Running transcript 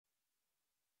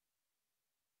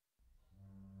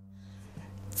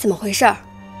怎么回事儿？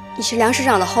你是梁师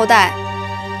长的后代，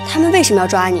他们为什么要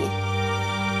抓你？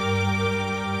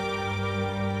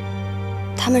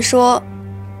他们说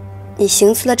你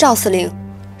行刺了赵司令，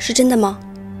是真的吗？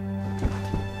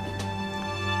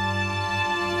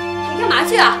你干嘛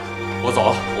去啊？我走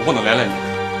了，我不能连累你。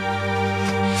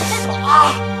走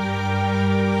啊！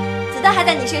子弹还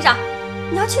在你身上，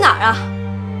你要去哪儿啊？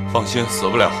放心，死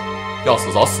不了，要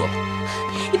死早死了。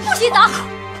你不许走！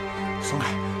松开，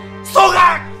松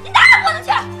开！你哪儿也不能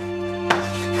去！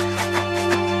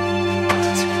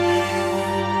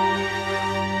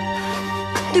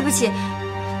对不起，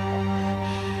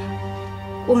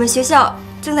我们学校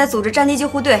正在组织战地救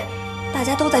护队，大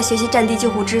家都在学习战地救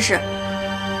护知识，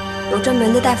有专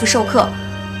门的大夫授课。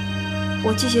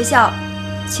我去学校，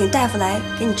请大夫来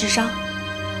给你治伤。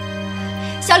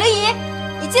小刘姨，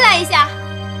你进来一下。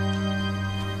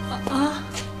啊！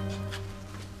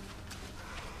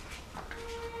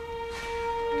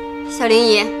小林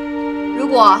姨，如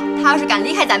果他要是敢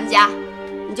离开咱们家，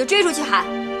你就追出去喊，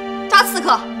抓刺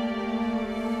客。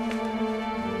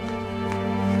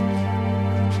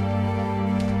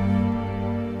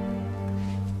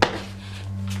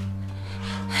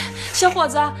小伙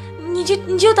子，你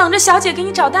就等着小姐给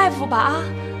你找大夫吧啊！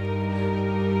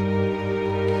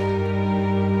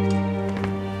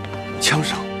枪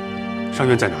伤，伤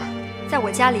员在哪儿？在我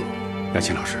家里。杨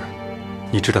青老师，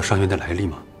你知道伤员的来历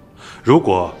吗？如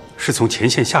果是从前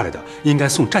线下来的，应该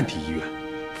送战地医院。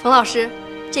冯老师，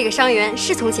这个伤员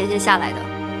是从前线下来的，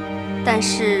但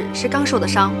是刚受的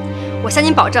伤。我向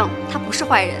您保证，他不是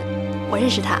坏人，我认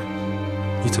识他。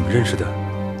你怎么认识的？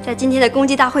在今天的公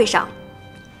祭大会上。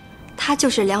他就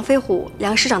是梁飞虎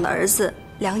梁师长的儿子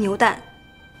梁牛蛋。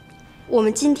我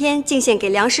们今天敬献给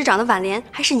梁师长的挽联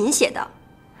还是您写的。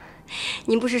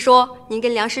您不是说您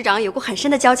跟梁师长有过很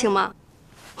深的交情吗？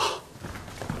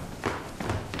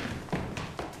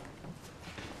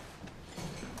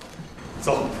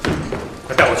走，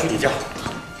快带我去你家。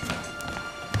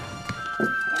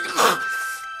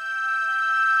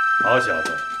好小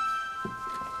子，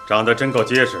长得真够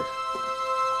结实，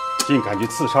竟敢去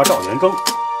刺杀赵元庚。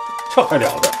这还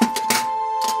了得！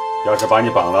要是把你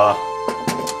绑了，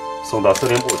送到司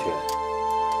令部去，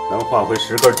能换回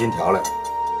10根金条来。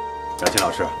杨青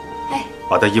老师，哎，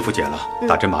把他衣服剪了，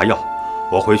打针麻药，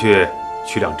我回去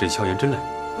取2针消炎针来。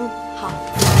好。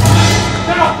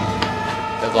站住！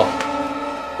别走！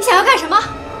你想要干什么？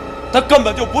他根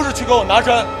本就不是去给我拿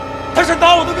针，他是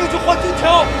拿我的命去换金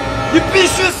条，你必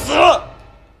须死！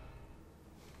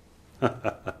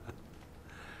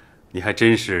你还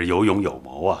真是有勇有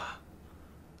谋啊！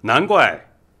难怪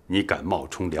你敢冒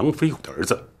充梁飞虎的儿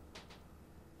子。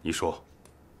你说，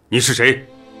你是谁？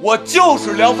我就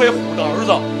是梁飞虎的儿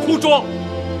子。胡说！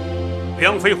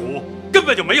梁飞虎根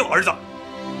本就没有儿子。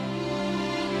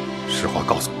实话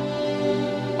告诉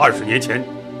我，20年前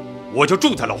我就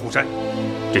住在老虎山，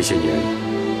这些年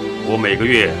我每个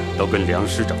月都跟梁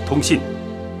师长通信。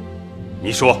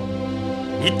你说，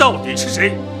你到底是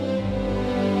谁？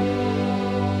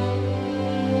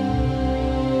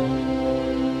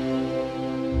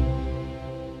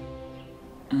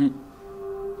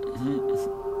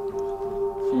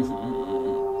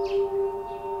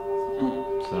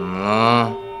怎么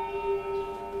了？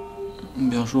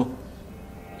表叔，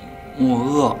我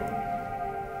饿。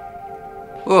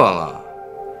饿了，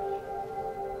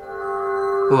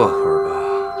饿会儿吧。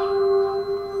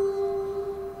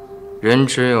人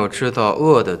只有知道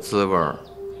饿的滋味儿，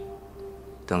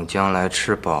等将来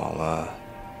吃饱了，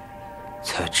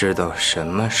才知道什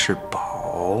么是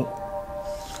饱。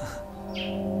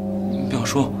表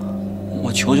叔，我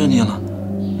求求你了，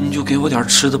你就给我点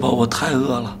吃的吧，我太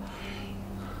饿了。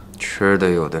吃的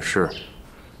有的是，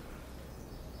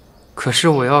可是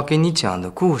我要给你讲的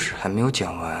故事还没有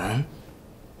讲完，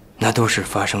那都是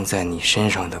发生在你身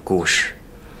上的故事，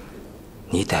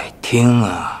你得听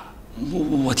啊。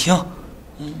我听，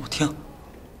我听。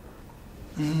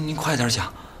你快点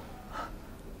讲。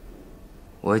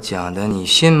我讲的你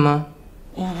信吗？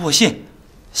我信，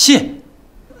信。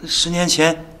10年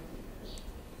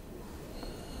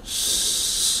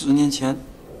前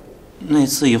那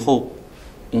次以后，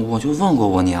我就问过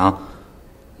我娘，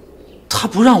她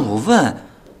不让我问，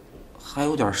还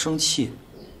有点生气。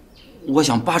我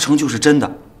想80%就是真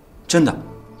的，真的。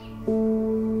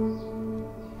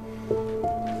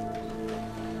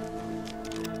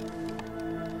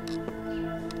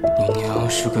你娘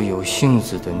是个有性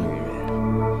子的女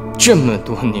人，这么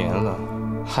多年了，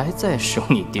还在生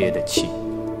你爹的气。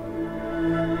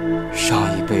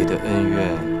上一辈的恩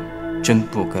怨，真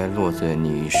不该落在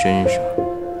你身上。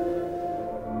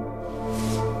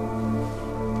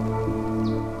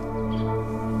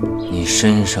你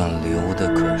身上流的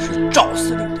可是赵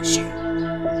司令的血，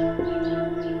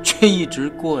却一直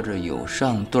过着有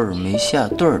上对儿没下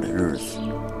对儿的日子，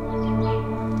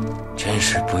真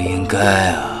是不应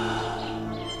该啊！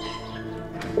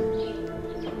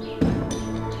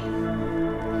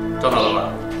张大老板，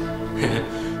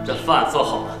这饭做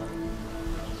好了，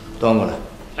端过来。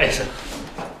哎，是。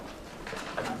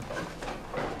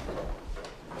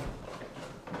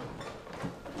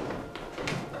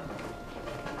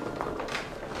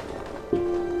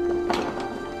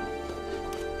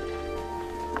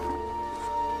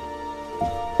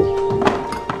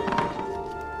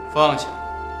放下！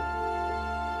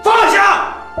放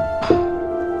下！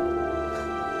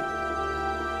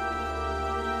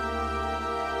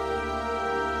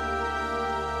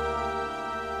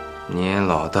你也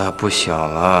老大不小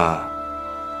了，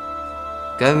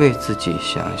该为自己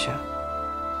想想。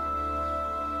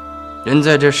人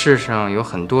在这世上有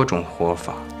很多种活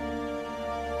法，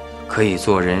可以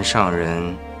做人上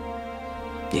人，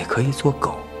也可以做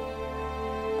狗，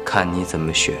看你怎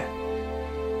么选。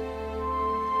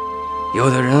有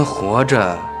的人活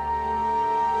着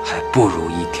还不如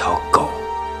一条狗。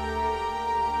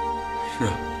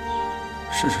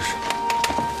是。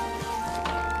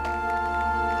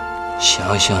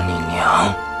想想你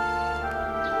娘，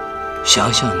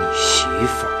想想你媳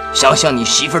妇儿，想想你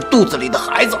媳妇儿肚子里的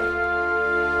孩子，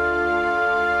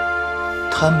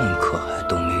他们可还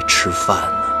都没吃饭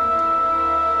呢。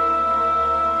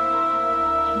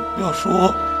要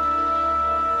说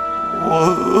我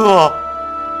饿，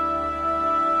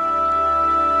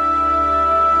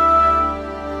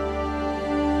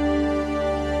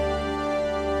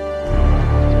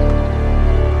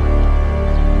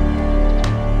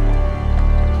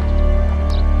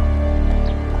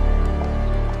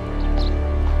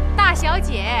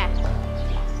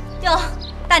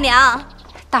大娘，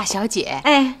大小姐，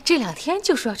哎，这2天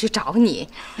就说要去找你，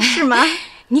是吗？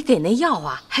你给那药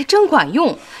啊，还真管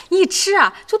用，一吃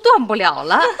啊就断不了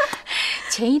了。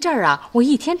前一阵儿啊，我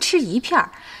1天吃1片，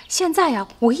现在呀，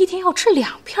我1天要吃2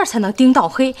片才能盯到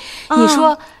黑。你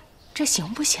说这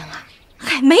行不行啊？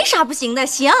嗨，没啥不行的，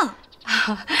行。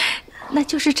那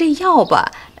就是这药吧，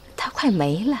它快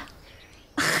没了。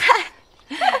嗨，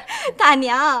大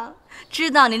娘，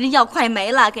知道您这药快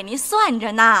没了，给您算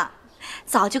着呢。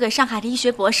早就给上海的医学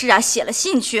博士写了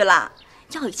信去了，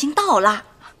药已经到了。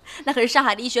那可是上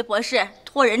海的医学博士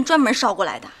托人专门捎过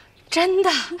来的。真的？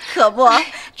可不，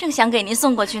正想给您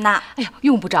送过去呢。哎呦，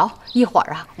用不着，一会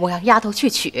儿啊，我让丫头去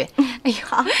取。哎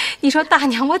呦，你说大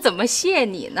娘，我怎么谢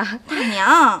你呢？大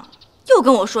娘又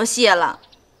跟我说谢了。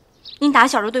您打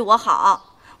小就对我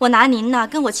好，我拿您呢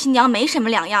跟我亲娘没什么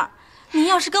两样。您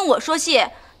要是跟我说谢，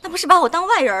那不是把我当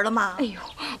外人了吗？哎呦，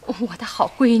我的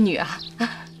好闺女啊！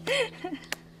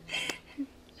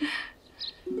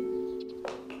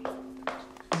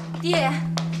爹，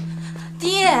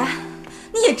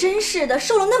你也真是的，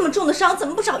受了那么重的伤，怎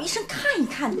么不找医生看一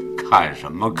看呢？看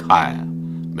什么看呀？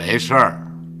没事儿。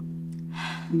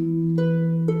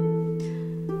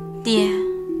爹，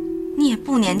你也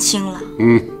不年轻了。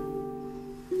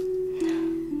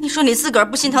你说你自个儿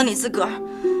不心疼你自个儿，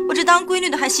我这当闺女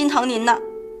的还心疼您呢。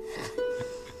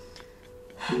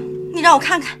你让我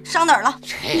看看伤哪儿了？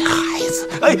这孩子，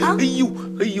哎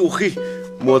呦嘿，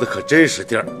摸的可真是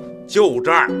地儿，就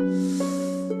这儿。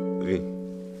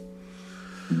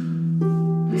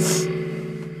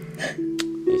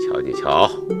你瞧，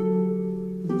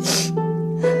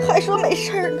还说没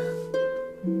事儿呢。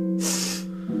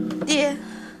爹，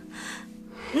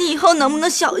你以后能不能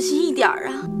小心一点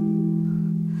啊？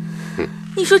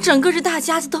你说整个这大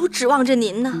家子都指望着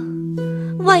您呢，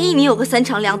万一你有个3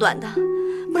长2短的，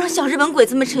不让小日本鬼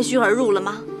子们趁虚而入了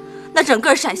吗？那整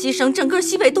个陕西省、整个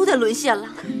西北都得沦陷了。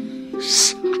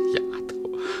傻丫头，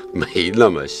没那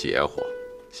么邪乎。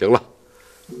行了，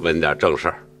问点正事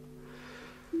儿。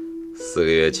4个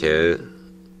月前，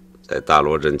在大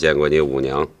罗镇见过你五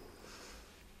娘。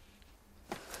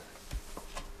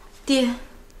爹，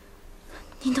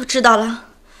您都知道了。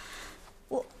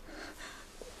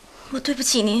我对不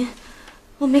起您，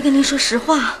我没跟您说实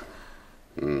话。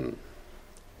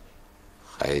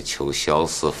还求萧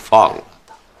四放了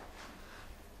他。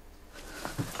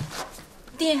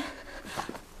爹，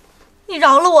你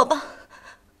饶了我吧，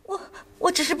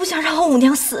我只是不想让我五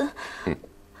娘死。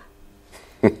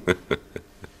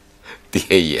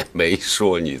爹也没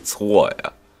说你错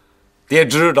呀，爹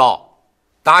知道，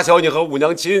打小你和五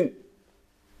娘亲。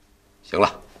行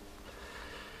了，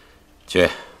去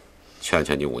劝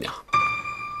劝你五娘。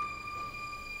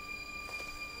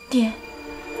爹，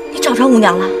你找着五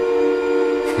娘了？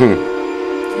哼。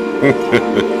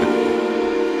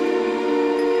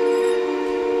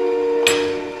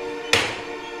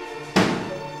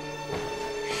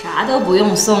茶都不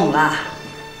用送了，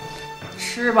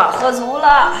吃饱喝足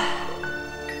了。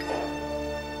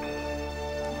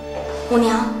五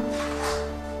娘，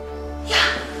呀，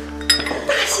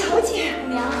大小姐，五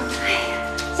娘，哎呀，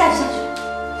下去，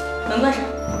门关上。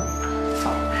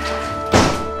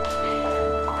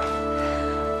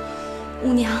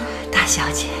五娘，大小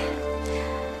姐，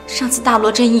上次大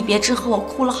罗真一别之后，我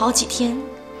哭了好几天。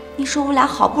你说我俩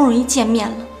好不容易见面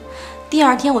了，第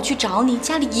二天我去找你，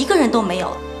家里一个人都没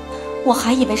有，我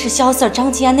还以为是萧四儿、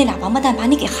张吉安那俩王八蛋把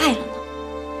你给害了呢。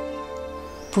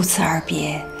不辞而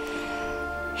别，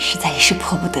实在也是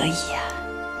迫不得已呀。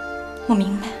我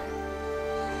明白，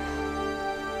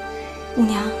五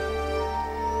娘，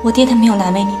我爹他没有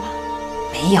难为你吧？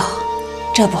没有，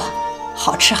这不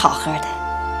好吃好喝的。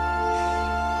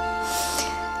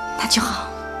那就好。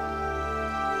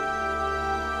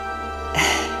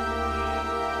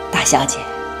大小姐，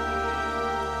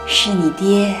是你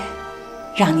爹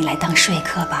让你来当说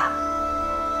客吧？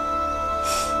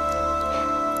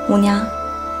五娘，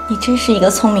你真是一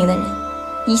个聪明的人，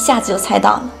一下子就猜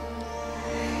到了。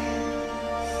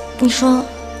你说，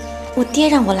我爹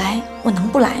让我来，我能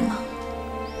不来吗？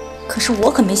可是我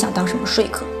可没想当什么说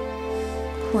客，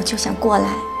我就想过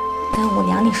来跟五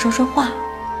娘你说说话。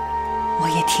我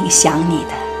也挺想你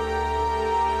的。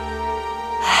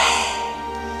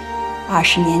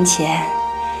20年前，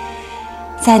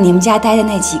在你们家待的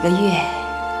那几个月，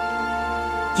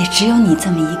也只有你这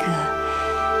么一个，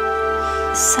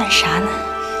算啥呢？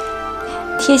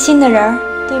贴心的人儿，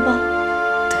对不？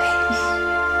对。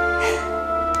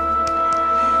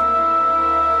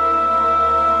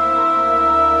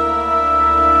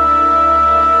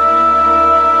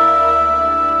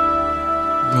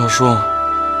表叔，你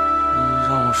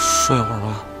让我睡会儿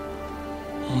吧，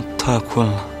我太困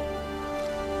了。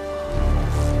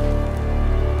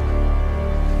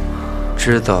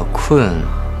知道困，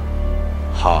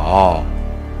好，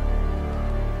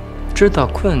知道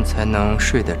困才能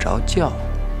睡得着觉，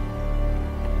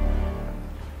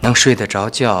能睡得着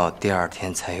觉，第二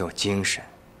天才有精神。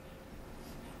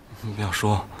表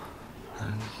叔，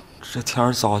这天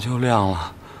儿早就亮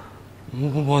了，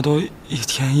我都一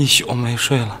天一宿没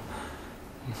睡了，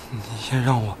你先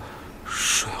让我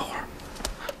睡会儿。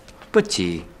不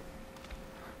急，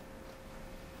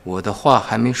我的话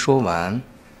还没说完。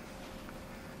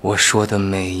我说的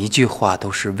每一句话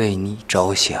都是为你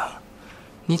着想，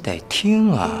你得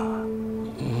听啊。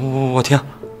我听。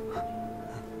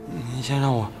你先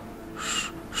让我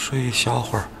睡一小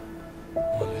会儿，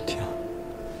我就听。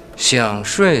想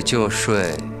睡就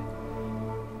睡，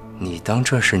你当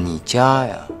这是你家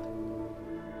呀？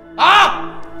啊！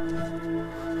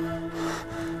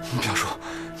表叔，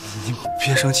你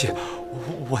别生气，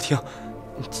我听，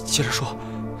你接着说。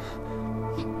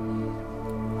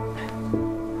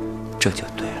这就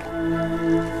对了。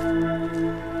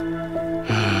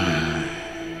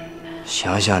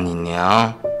想想你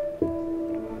娘，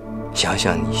想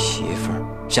想你媳妇儿，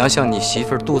想想你媳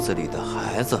妇儿肚子里的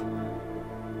孩子，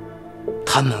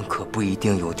他们可不一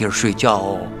定有地儿睡觉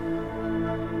哦。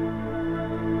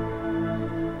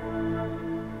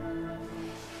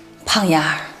胖丫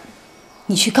儿，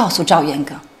你去告诉赵元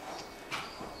庚，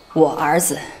我儿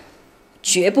子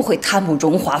绝不会贪慕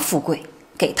荣华富贵，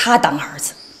给他当儿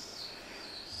子。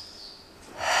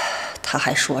他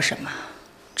还说什么，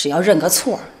只要认个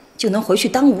错就能回去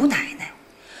当吴奶奶。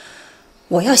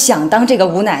我要想当这个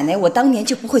吴奶奶，我当年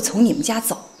就不会从你们家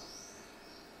走。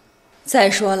再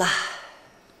说了，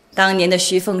当年的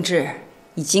徐凤至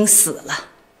已经死了，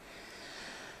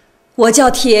我叫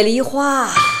铁梨花。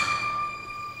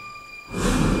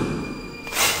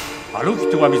歩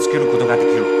く人は見つけることがで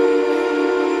きる。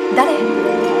誰？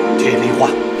铁梨花。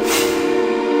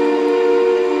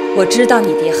我知道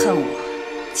你爹恨我，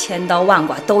千刀万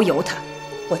剐都由他，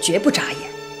我绝不眨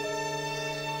眼。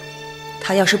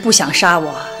他要是不想杀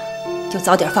我，就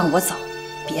早点放我走，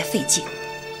别费劲。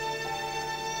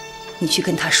你去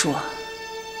跟他说，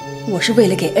我是为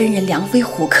了给恩人梁飞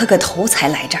虎磕个头才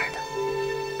来这儿的，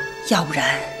要不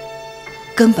然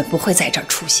根本不会在这儿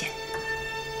出现。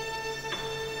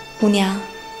姑娘，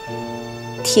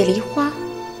铁梨花，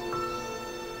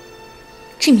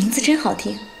这名字真好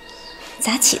听，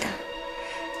咋起的？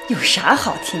有啥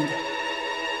好听的？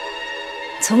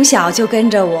从小就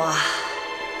跟着我，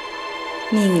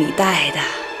命里带的。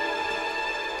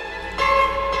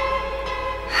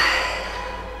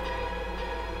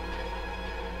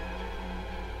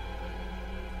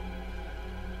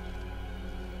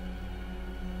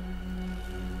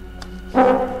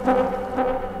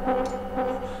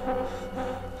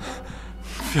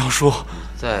表叔，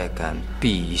再敢闭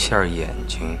一下眼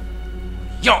睛，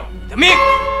要你的命！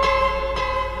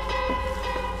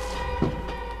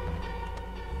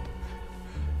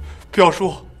表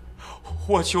叔，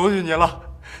我求求你了，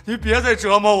你别再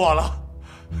折磨我了。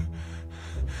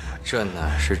这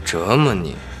哪是折磨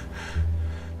你？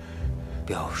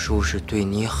表叔是对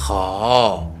你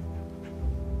好。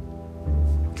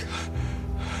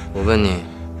我问你，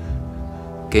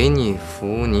给你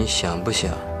福你想不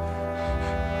想？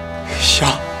想，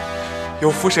有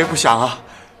福谁不想啊？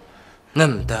那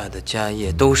么大的家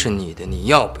业都是你的，你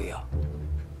要不要？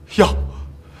要，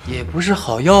也不是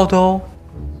好要的哦。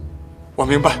我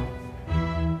明白，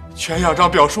全仰仗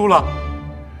表叔了。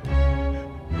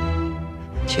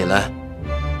起来。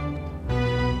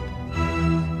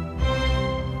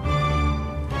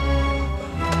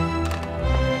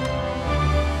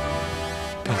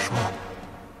表叔，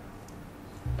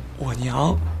我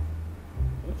娘，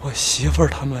我媳妇儿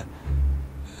他们，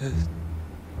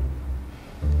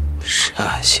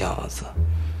傻小子，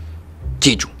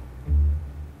记住，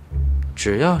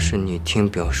只要是你听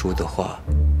表叔的话，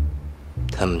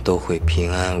他们都会平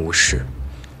安无事。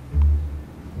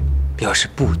要是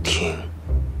不听，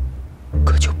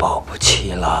可就保不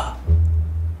齐了。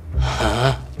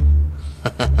啊！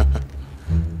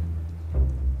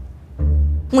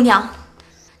五娘，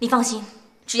你放心，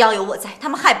只要有我在，他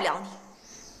们害不了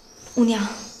你。五娘，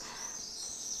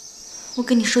我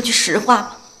跟你说句实话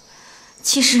吧，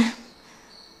其实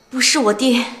不是我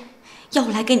爹要我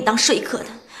来给你当说客的，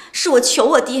是我求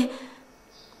我爹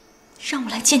让我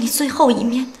来见你最后一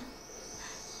面的。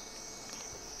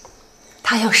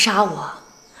他要杀我。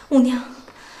五娘，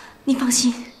你放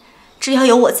心，只要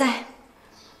有我在，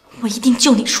我一定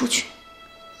救你出去。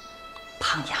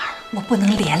胖丫儿，我不能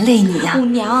连累你呀。五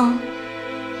娘，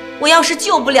我要是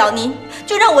救不了您，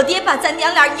就让我爹把咱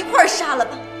娘俩一块儿杀了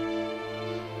吧。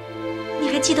你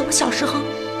还记得我小时候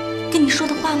跟你说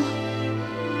的话吗？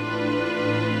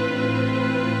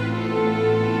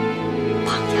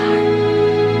胖丫儿，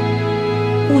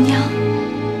五娘，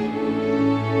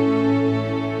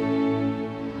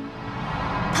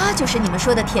他就是你们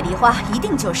说的铁梨花，一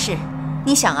定就是。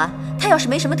你想啊，他要是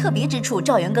没什么特别之处，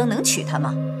赵元庚能娶她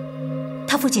吗？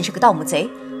他父亲是个盗墓贼，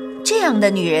这样的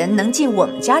女人能进我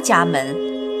们家门，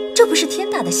这不是天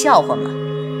大的笑话吗？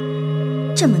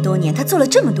这么多年，他做了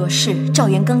这么多事，赵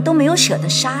元庚都没有舍得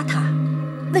杀他，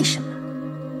为什么？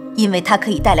因为他可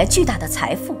以带来巨大的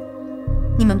财富。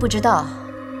你们不知道，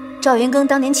赵元庚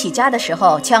当年起家的时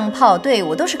候，枪炮队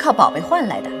伍都是靠宝贝换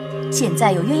来的。现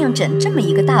在有鸳鸯枕这么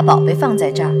一个大宝贝放在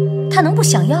这儿，他能不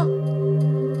想要？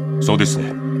そうです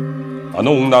ね。あ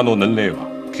の女の年齢は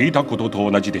聞いたことと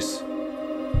同じです。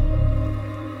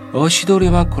おしどり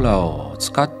枕を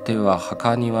使っては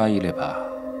墓にはいれば、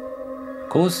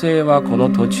後世はこの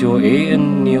土地を永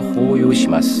遠に保有し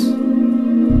ます。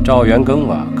赵元庚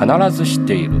は必ず知っ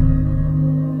ている。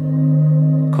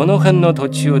この辺の土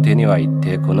地を手に入っ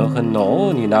てこの辺の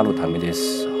王になるためで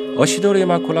す。おしどり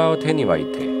枕を手に入っ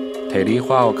て、テリー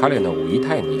花を彼のウィ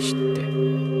タイにして、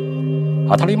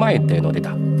当たり前ってので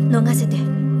だ。逃せて、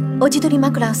おしどり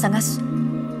枕を探す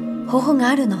方法が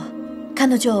あるの。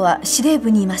彼女は司令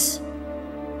部にいます。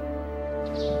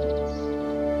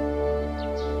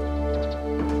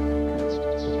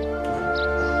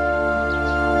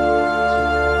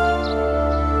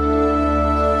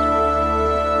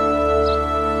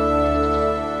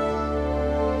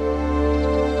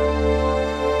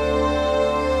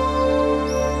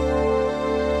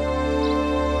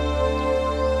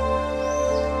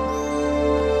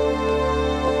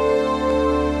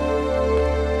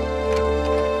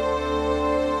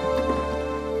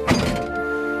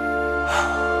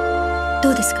ど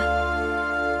うですか？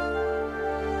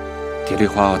テリー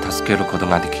花を助けること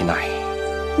ができない。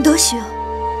どうしよう。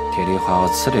テリー花を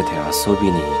連れて遊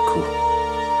びに行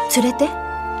く。連れて？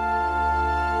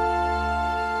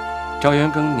赵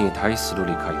元庚に対する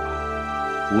理解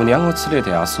は、五娘を連れて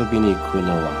遊びに行く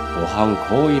のは模範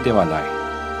行為ではない。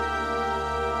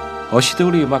おし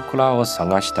どり枕を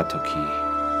探したとき、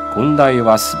軍隊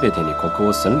はすべてにここ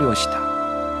を占領した。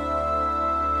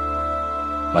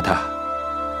また、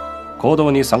行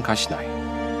動に参加しない。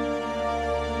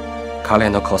彼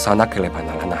の越さなければ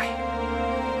ならない。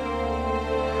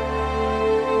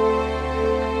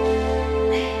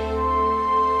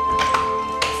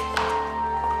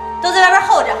都在外边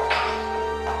候着。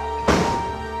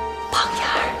胖丫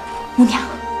儿，五娘，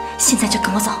现在就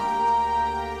跟我走。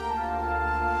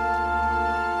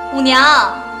五娘，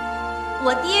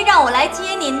我爹让我来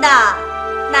接您的，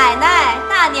奶奶、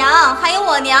大娘还有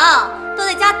我娘都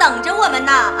在家等着我们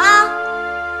呢啊！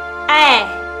哎。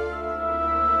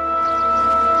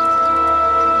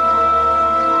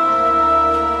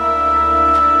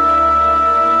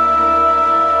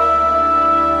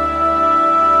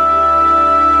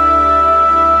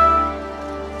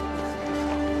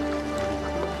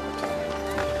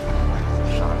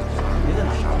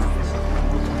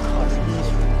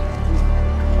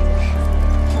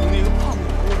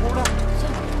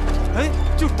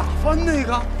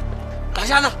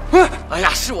瞎子！哎呀，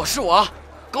是我，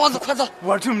跟我走，快走！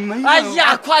我这没有。哎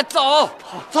呀，快走！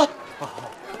好，走。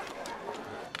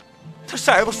他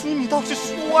骰子输，你倒是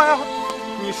说呀！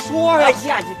你说呀！哎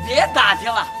呀，你别打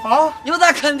听了啊！牛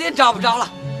仔肯定找不着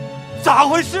了。咋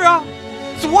回事啊？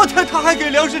昨天他还给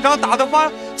梁市长打的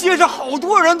发，街上好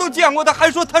多人都见过他，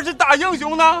还说他是大英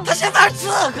雄呢。他现在是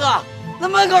刺客，那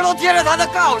门口都贴着他的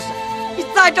告示。你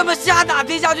再这么瞎打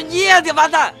听下去，你也得完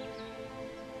蛋。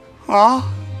啊！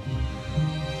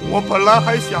我本来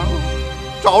还想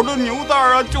找着牛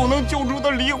蛋啊，就能救出他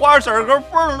梨花婶和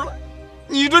凤了。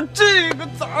你说这个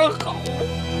咋好？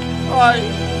哎呀！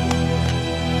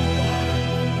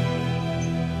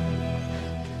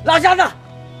老瞎子，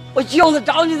我用得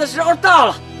着你的时候到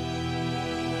了。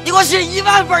你给我写1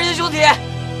万份英雄帖，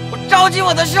我召集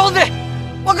我的兄弟，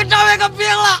我跟赵元刚拼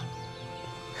了！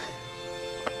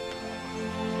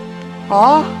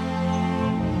啊！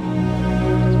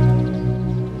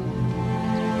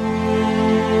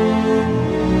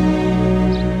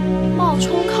冒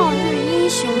充抗日英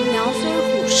雄梁飞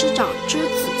虎师长之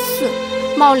子嗣，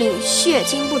冒领血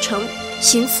金不成，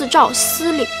行刺赵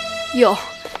司令。哟，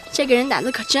这个人胆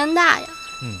子可真大呀！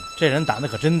这人胆子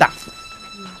可真大。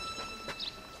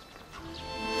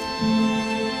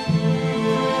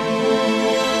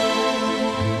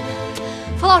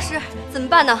冯老师，怎么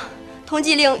办呢？通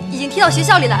缉令已经贴到学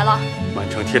校里来了，满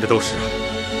城贴的都是。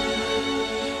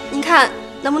您看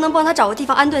能不能帮他找个地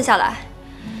方安顿下来？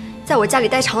在我家里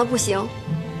待长了不行，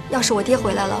要是我爹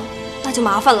回来了，那就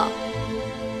麻烦了。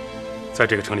在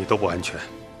这个城里都不安全，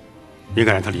应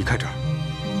该让他离开这儿。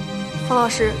冯老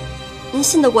师，您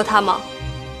信得过他吗？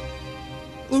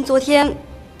您昨天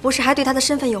不是还对他的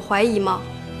身份有怀疑吗？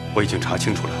我已经查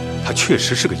清楚了，他确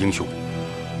实是个英雄，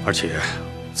而且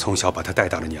从小把他带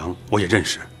大的娘我也认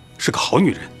识，是个好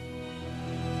女人。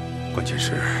关键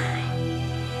是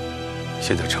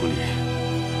现在城里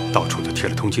到处都贴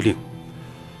了通缉令，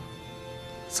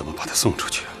怎么把他送出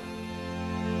去啊？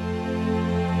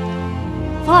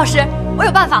冯老师，我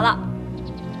有办法了。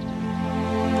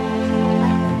来，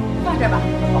放这儿吧。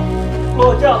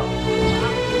落将。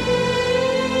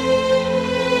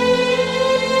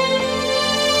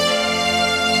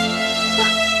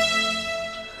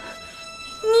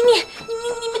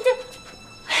你们这，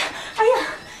哎呀，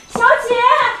小姐，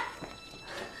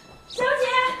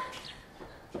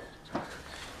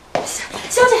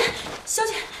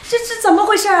这怎么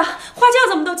回事啊？花轿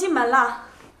怎么都进门了？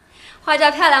花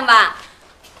轿漂亮吧？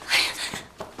哎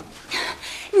呀，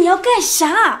你要干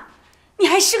啥？你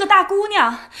还是个大姑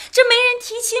娘，这没人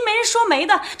提亲，没人说媒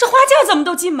的，这花轿怎么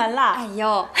都进门了？哎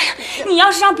呦，你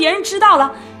要是让别人知道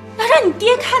了，要让你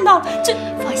爹看到了，这……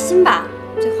放心吧，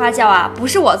这花轿啊不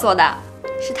是我做的，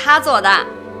是他做的。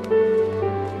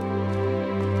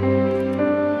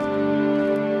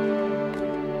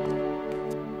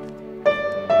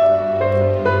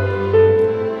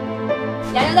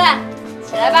杨牛蛋，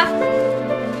起来吧，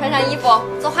穿上衣服，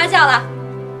做花轿了。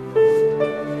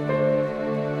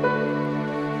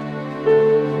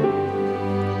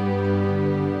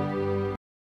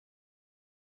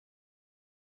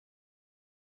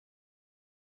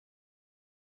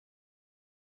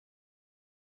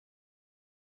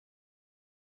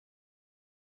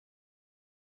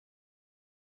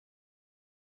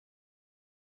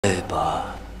睡吧，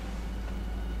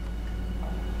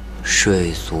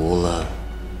睡足了，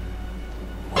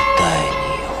我带你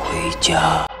回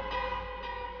家。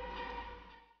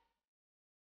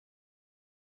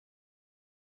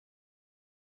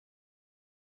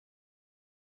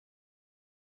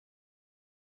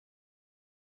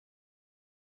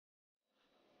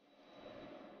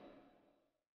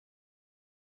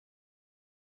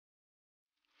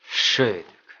睡得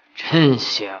可真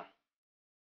香。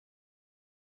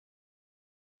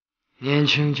年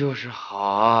轻就是好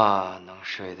啊，能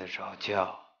睡得着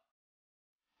觉。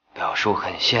表叔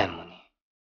很羡慕你。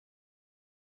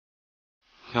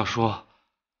要说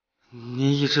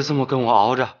你一直这么跟我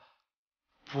熬着，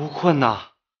不困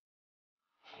呐？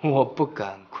我不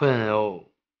敢困哦。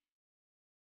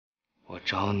我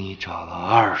找你找了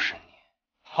20年，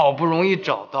好不容易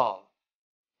找到了，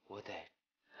我得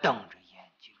瞪着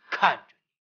眼睛看着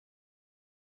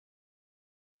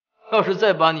你。要是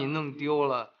再把你弄丢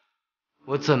了，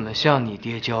我怎么向你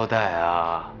爹交代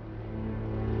啊？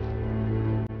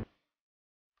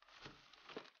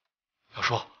要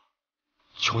说，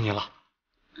求你了，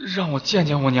让我见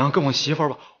见我娘跟我媳妇儿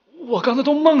吧，我刚才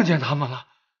都梦见他们了。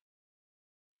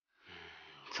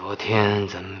昨天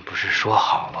咱们不是说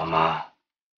好了吗？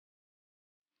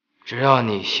只要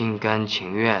你心甘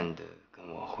情愿的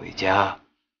跟我回家，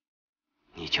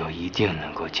你就一定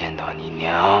能够见到你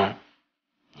娘、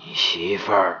你媳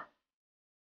妇儿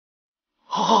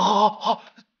好，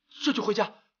这就回家。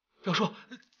表叔，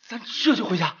咱这就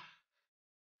回家。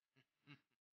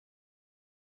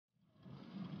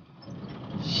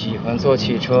喜欢坐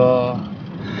汽车，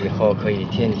以后可以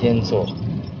天天坐。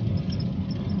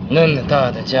那么大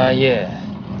的家业，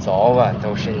早晚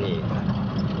都是你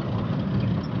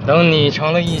的。等你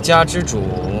成了一家之主，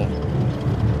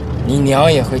你娘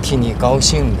也会替你高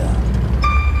兴的。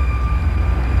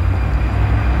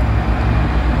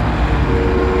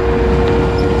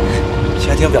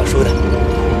全听表叔的。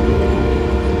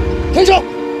停手！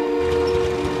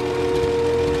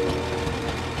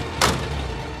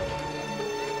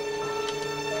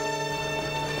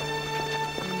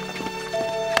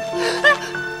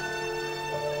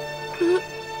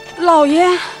老爷，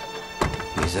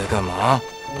你在干嘛？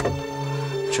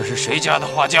这是谁家的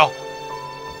花轿？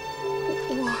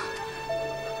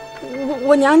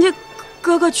我娘家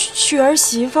哥哥娶儿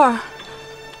媳妇儿。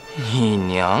你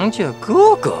娘家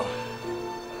哥哥？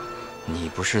你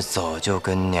不是早就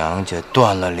跟娘家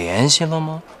断了联系了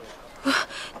吗？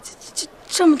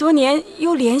这么多年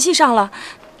又联系上了，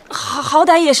好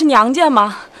歹也是娘家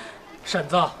嘛。婶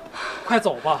子，快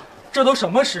走吧，这都什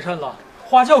么时辰了，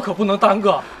花轿可不能耽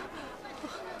搁。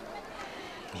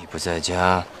你不在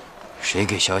家，谁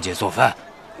给小姐做饭？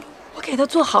我给她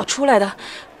做好出来的，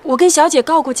我跟小姐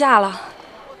告过假了。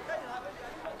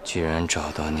既然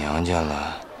找到娘家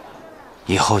了，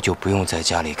以后就不用在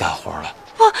家里干活了。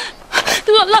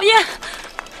老爷，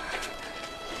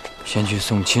先去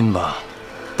送亲吧，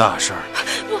大事儿。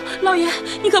老爷，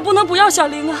你可不能不要小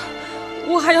玲啊，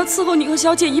我还要伺候你和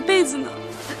小姐一辈子呢。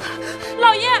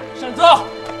老爷，婶子，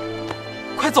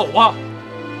快走吧。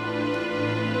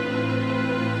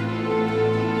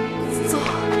走。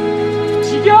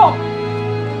起吊。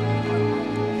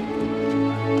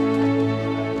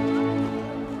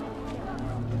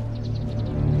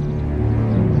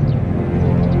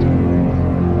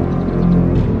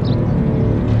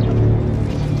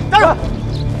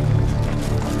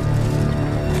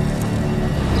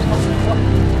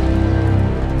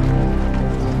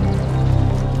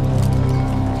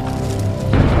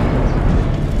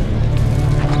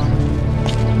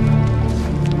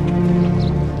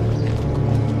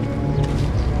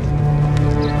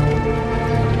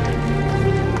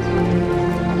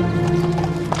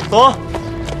走！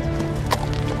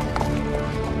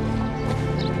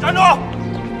站住！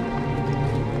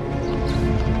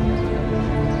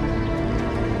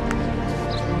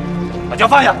把轿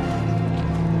放下！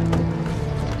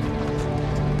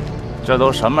这都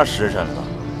什么时辰了？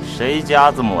谁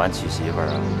家这么晚娶媳妇儿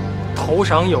啊？头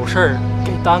上有事儿，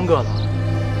给耽搁了。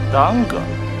耽搁？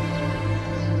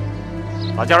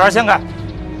把轿帘掀开！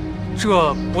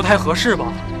这不太合适吧？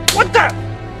混蛋！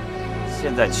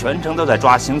现在全城都在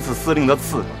抓行刺司令的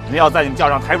刺客，没要在你们轿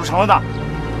上抬出城楼的，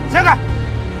掀开！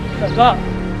婶子，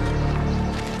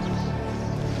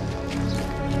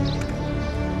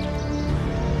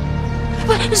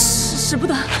不，使不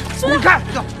得！滚开！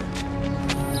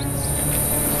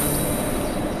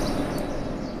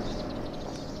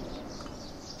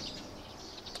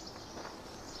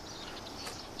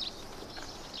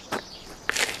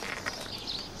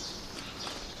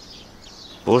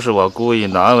不是我故意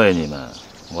难为你们，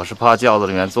我是怕轿子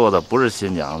里面坐的不是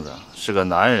新娘子，是个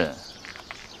男人。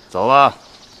走吧。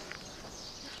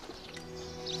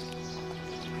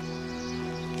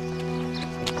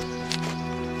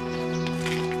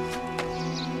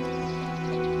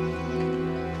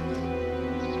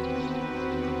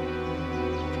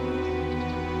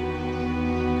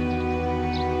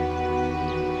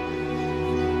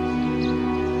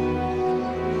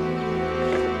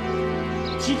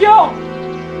起吊！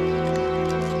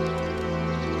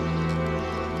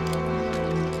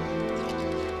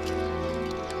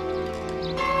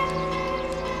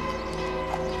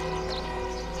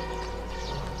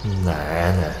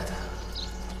奶奶的，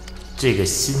这个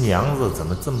新娘子怎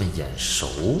么这么眼熟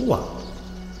啊？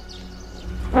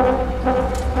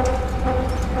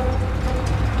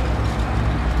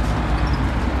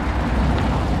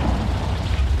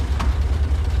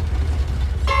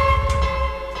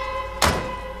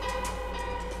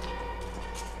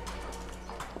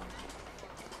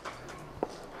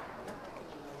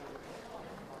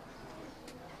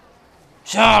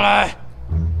下来！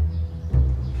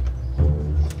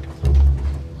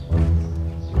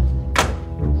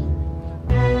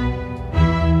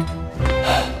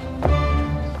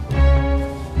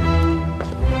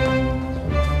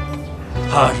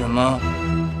怕什么？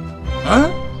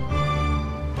嗯？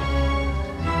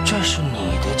这是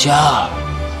你的家，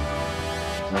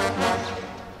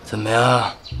怎么样？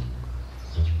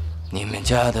你们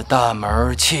家的大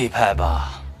门气派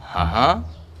吧？啊哈！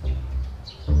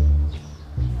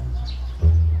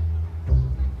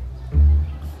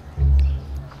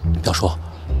小叔，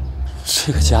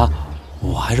这个家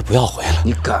我还是不要回了。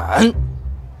你敢？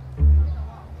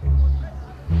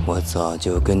我早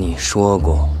就跟你说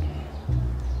过，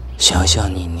想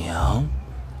想你娘，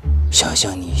想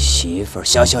想你媳妇儿，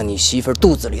想想你媳妇儿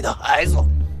肚子里的孩子。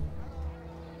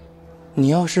你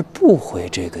要是不回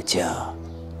这个家，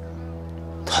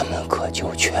他们可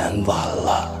就全完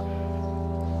了。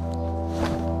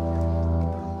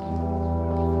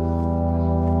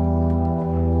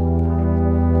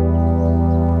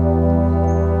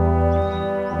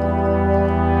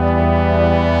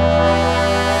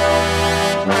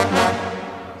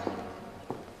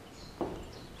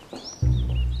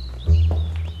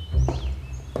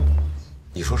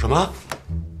你说什么？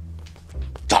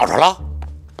找着了？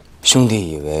兄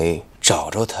弟以为找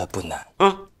着他不难，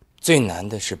最难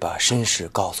的是把身世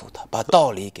告诉他，把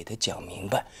道理给他讲明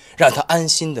白，让他安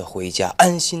心的回家，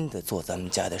安心的做咱们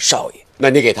家的少爷。那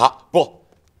你给他，不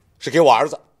是给我儿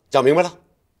子讲明白了？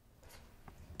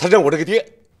他认我这个爹？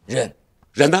认。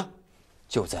人呢？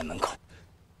就在门口。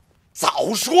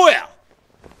早说呀！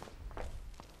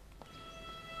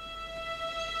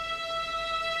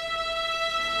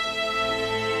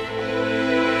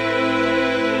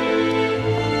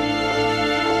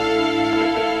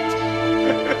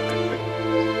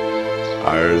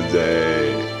儿子，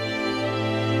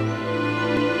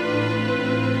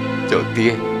叫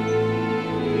爹。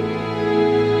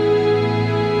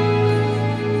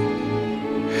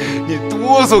你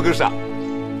哆嗦个啥？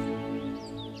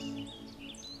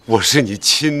我是你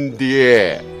亲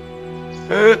爹，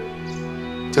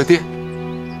叫爹。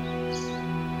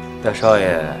大少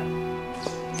爷，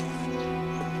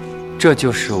这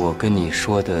就是我跟你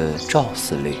说的赵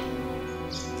司令，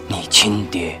你亲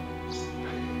爹。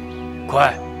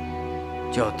快，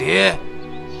叫爹！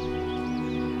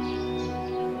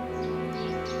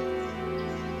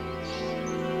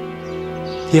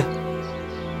爹，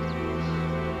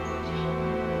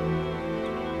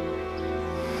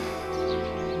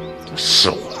是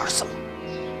我儿子吗？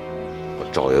我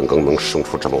赵元庚能生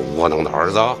出这么窝囊的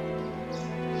儿子？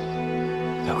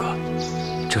表哥，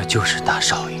这就是大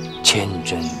少爷，千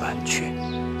真万确。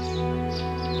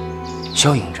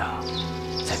萧营长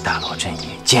在大罗镇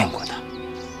也见过他。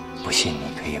不信你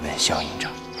可以问萧营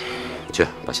长。去，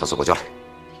把小四给我叫来。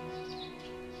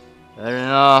来人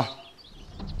啊！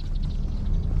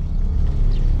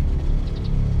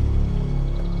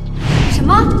什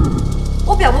么？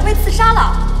我表伯被刺杀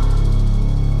了？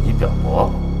你表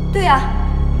伯？对呀，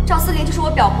赵司令就是我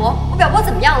表伯。我表伯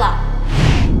怎么样了？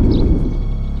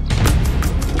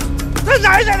这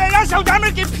奶奶的让小娘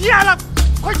们给骗了！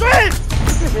快追！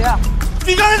是谁呀？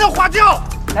你刚才那花轿。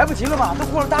来不及了吧？都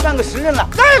过了大半个时辰了。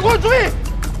再给我追！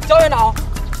焦院长，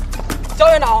焦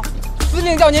院长，司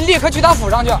令叫您立刻去他府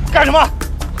上去。干什么？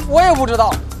我也不知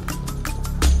道。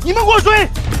你们给我追！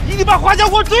一定把花轿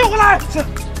给我追回来！是。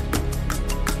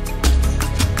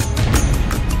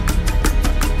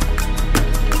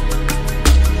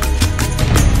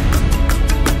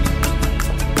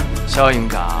萧营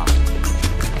长，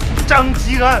张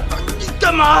吉安，你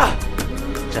干嘛？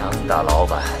张大老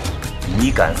板。你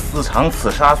敢私藏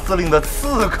刺杀司令的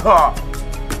刺客？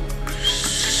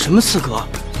什么刺客？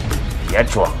别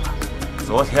装了！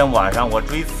昨天晚上我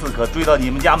追刺客追到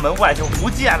你们家门外就不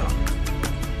见了。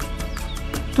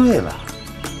对了，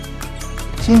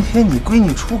今天你闺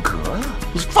女出阁了。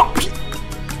你放屁！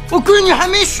我闺女还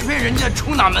没许配人家，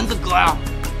出哪门子阁呀？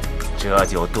这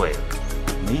就对了，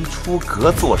没出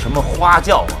阁做什么花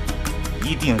轿啊？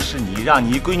一定是你让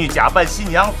你闺女假扮新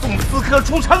娘送刺客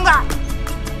出城的。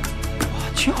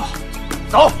就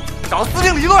走，找司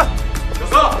令理论。小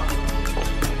四，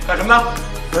干什么呢？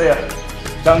四爷，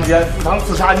张吉安私藏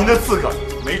刺杀您的刺客，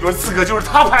没准刺客就是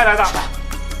他派来的。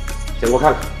先给我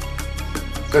看看，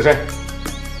这谁？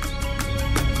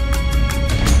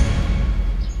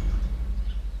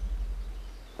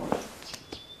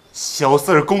小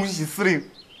四儿恭喜司令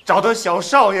找到小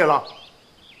少爷了。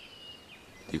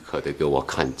你可得给我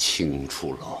看清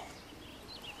楚了，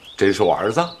真是我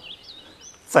儿子？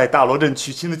在大罗镇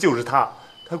娶亲的就是他，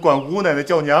他管吴奶奶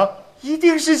叫娘，一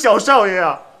定是小少爷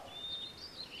啊！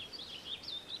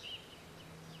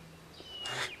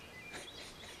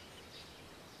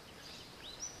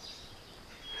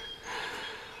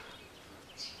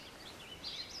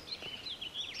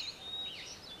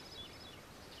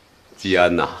吉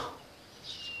安呐，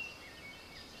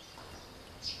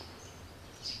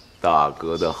大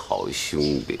哥的好兄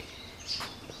弟。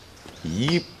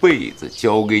一辈子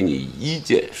交给你一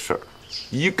件事儿，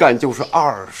一干就是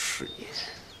20年，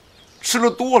吃了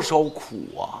多少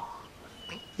苦啊！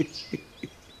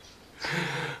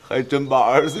还真把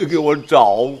儿子给我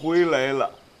找回来了。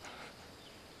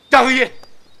张和义，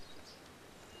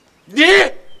你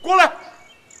过来。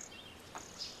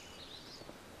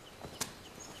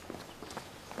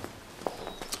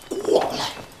过来。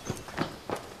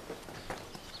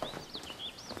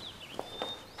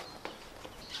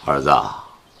儿子，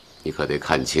你可得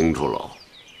看清楚喽，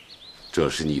这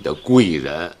是你的贵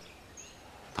人，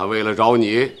他为了找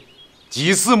你，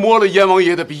几次摸了阎王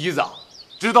爷的鼻子，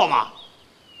知道吗？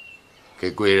给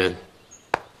贵人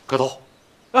磕头。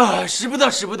啊，使不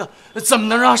得，使不得，怎么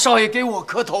能让少爷给我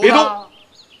磕头呢？别动！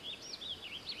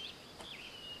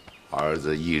儿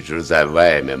子一直在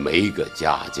外面没个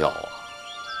家教啊，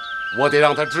我得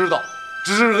让他知道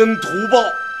知恩图报，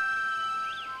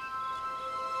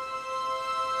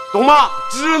懂吗？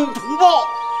知恩图报，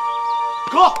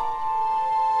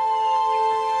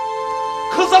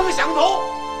磕3个响头。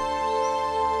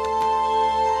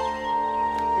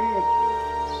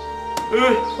哎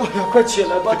呀，快起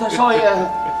来吧，大少爷！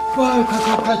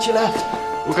快起来！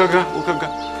我看看，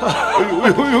哎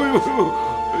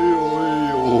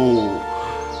呦，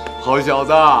好小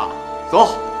子，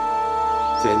走，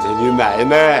见见你奶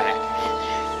奶。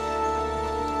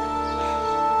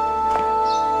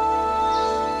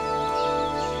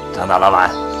张大老板，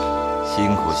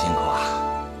辛苦啊！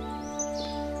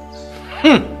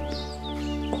哼！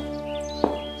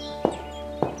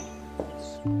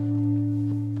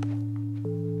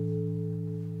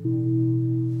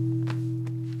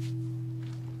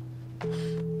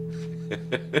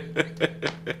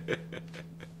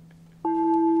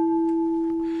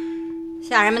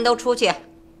下人们都出去，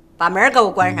把门给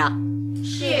我关上。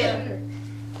是。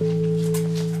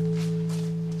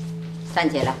站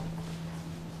起来，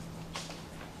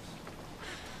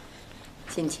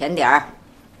近前点儿。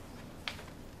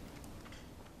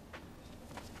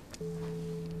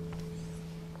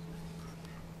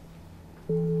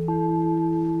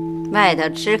外头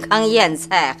吃糠咽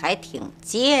菜还挺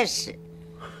结实，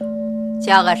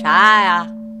叫个啥呀？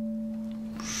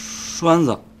栓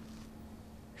子。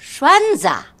栓子，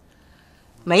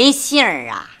没姓儿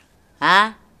啊？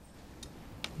啊？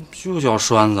就叫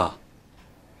栓子。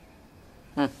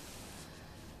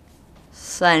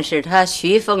算是他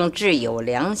徐凤志有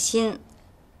良心，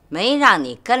没让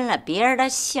你跟了别人的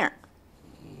姓儿。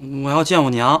我要见我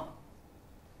娘。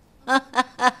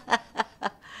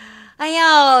哎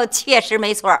呦，确实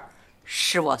没错，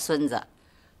是我孙子，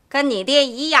跟你爹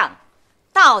一样，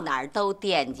到哪儿都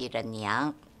惦记着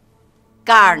娘。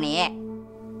告诉你，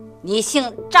你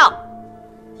姓赵，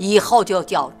以后就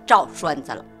叫赵栓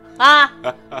子了啊！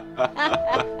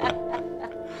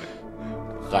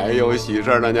还有喜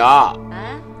事呢，娘。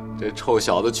这臭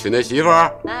小子娶那媳妇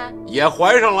儿也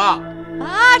怀上了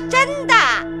啊！真的！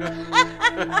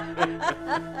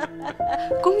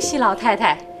恭喜老太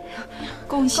太，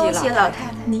恭喜老太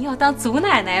太，您要当祖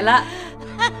奶奶了。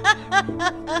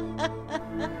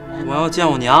我要见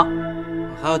我娘，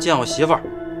还要见我媳妇儿。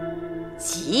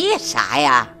急啥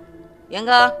呀，元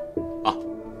哥？啊，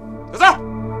小四儿，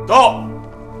走，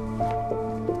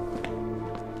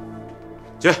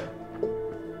去，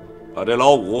把这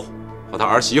老五和他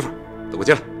儿媳妇都给我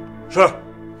进来。是。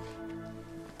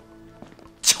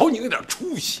瞧你那点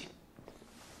出息！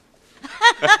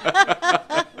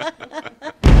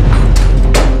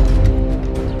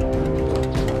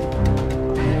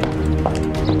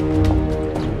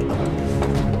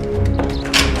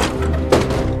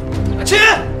阿琴，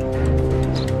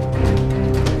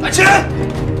阿琴。